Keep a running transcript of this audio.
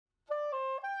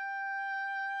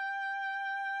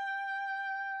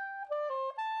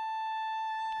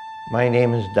My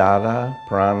name is Dada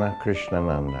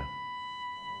Pranakrsnananda.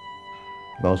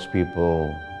 Most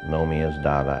people know me as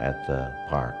Dada at the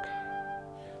park.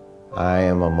 I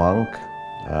am a monk,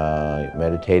 a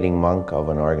meditating monk of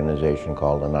an organization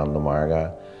called Ananda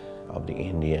Marga of the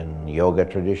Indian yoga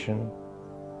tradition.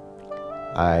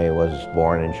 I was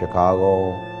born in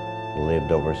Chicago,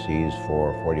 lived overseas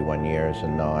for 41 years,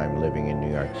 and now I'm living in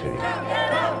New York City.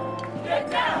 Get up! Get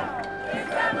down! It's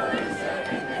revolution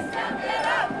in this town! Get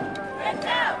up! Get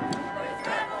down! It's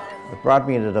revolution! What brought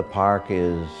me to the park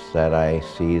is that I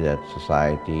see that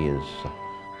society is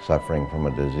suffering from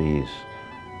a disease.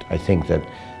 I think that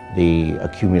the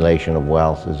accumulation of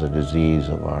wealth is a disease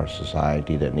of our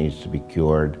society that needs to be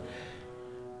cured,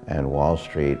 and Wall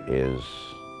Street is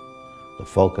the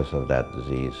focus of that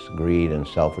disease. Greed and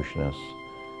selfishness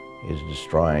is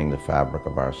destroying the fabric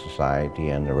of our society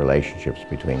and the relationships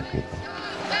between people.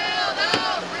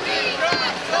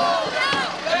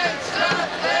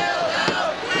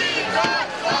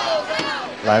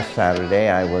 Last Saturday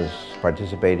I was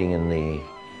participating in the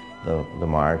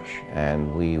march,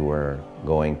 and we were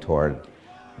going toward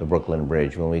the Brooklyn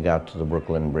Bridge. When we got to the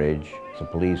Brooklyn Bridge, the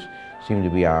police seemed to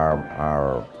be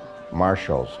our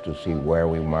marshals to see where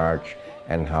we march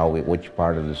and which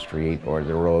part of the street or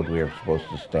the road we were supposed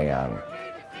to stay on.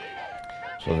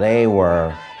 So they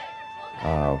were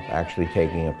actually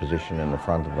taking a position in the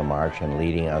front of the march and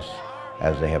leading us,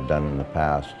 as they have done in the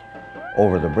past,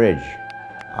 over the bridge.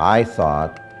 I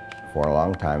thought for a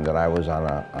long time that I was on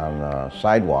a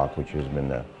sidewalk, which has been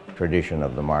the tradition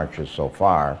of the marches so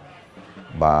far.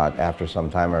 But after some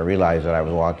time I realized that I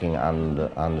was walking on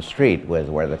the street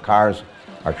where the cars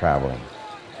are traveling.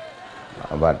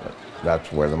 But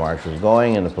that's where the march was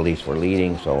going, and the police were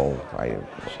leading, so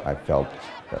I felt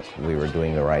that we were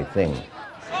doing the right thing.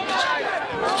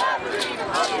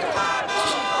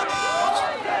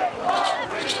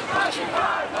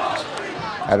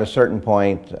 At a certain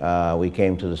point, we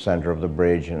came to the center of the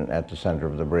bridge, and at the center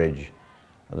of the bridge,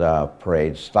 the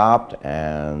parade stopped,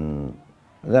 and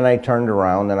then I turned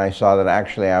around and I saw that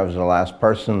actually I was the last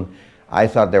person. I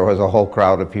thought there was a whole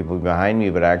crowd of people behind me,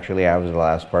 but actually I was the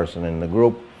last person in the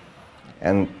group.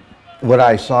 And what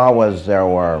I saw was there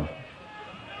were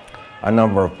a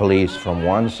number of police from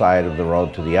one side of the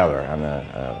road to the other on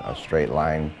a straight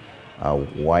line,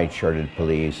 white-shirted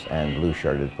police and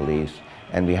blue-shirted police.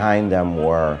 And behind them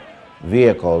were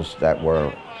vehicles that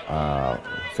were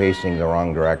facing the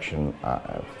wrong direction.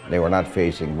 They were not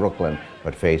facing Brooklyn,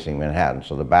 but facing Manhattan.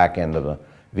 So the back end of the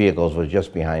vehicles was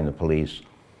just behind the police.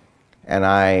 And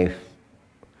I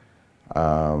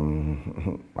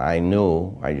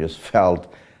knew, I just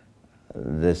felt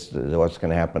what's going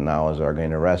to happen now is they're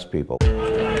going to arrest people.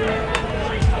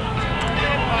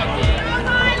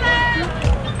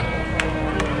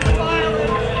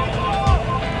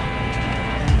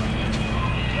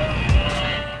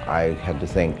 I had to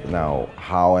think, now,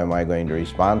 how am I going to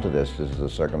respond to this? This is the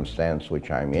circumstance which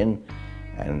I'm in,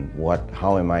 and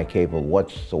how am I capable?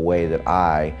 What's the way that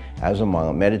I, as a monk,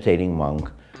 a meditating monk,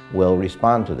 will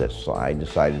respond to this? So I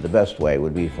decided the best way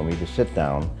would be for me to sit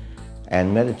down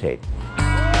and meditate.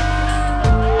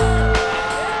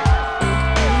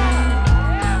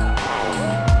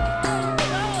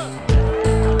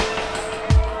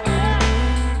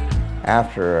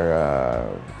 After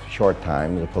a short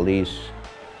time, the police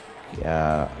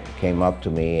came up to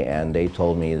me and they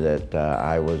told me that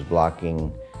I was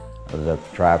blocking the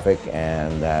traffic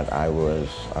and that I was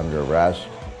under arrest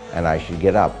and I should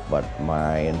get up, but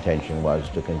my intention was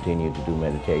to continue to do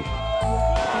meditation.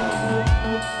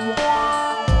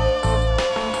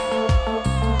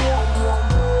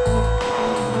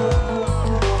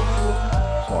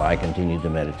 So I continued to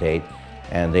meditate,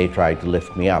 and they tried to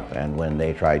lift me up, and when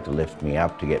they tried to lift me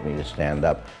up to get me to stand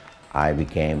up, I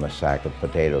became a sack of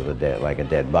potatoes, like a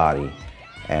dead body,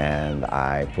 and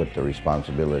I put the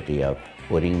responsibility of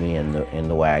putting me in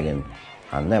the wagon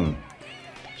on them.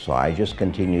 So I just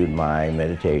continued my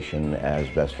meditation as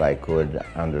best I could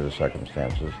under the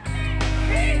circumstances.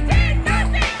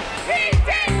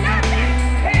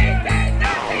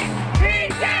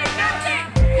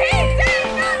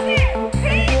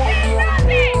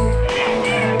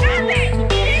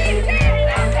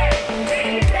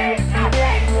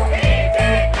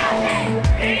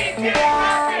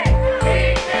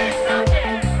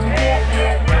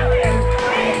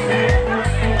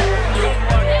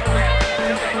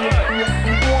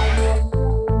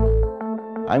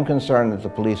 I'm concerned that the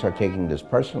police are taking this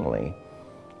personally,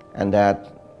 and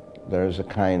that there's a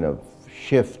kind of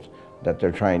shift that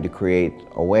they're trying to create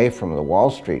away from the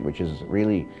Wall Street, which is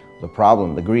really the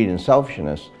problem, the greed and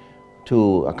selfishness,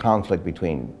 to a conflict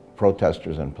between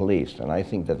protesters and police, and I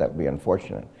think that that would be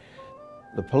unfortunate.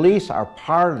 The police are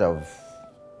part of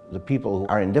the people who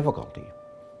are in difficulty.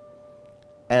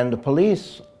 And the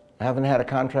police haven't had a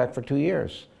contract for 2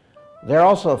 years. They're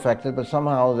also affected, but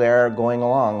somehow they're going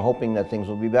along hoping that things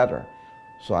will be better.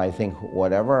 So I think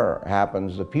whatever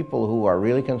happens, the people who are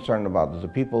really concerned about this, the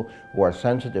people who are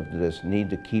sensitive to this, need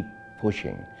to keep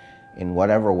pushing in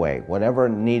whatever way. Whatever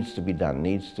needs to be done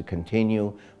needs to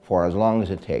continue for as long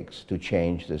as it takes to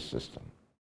change this system.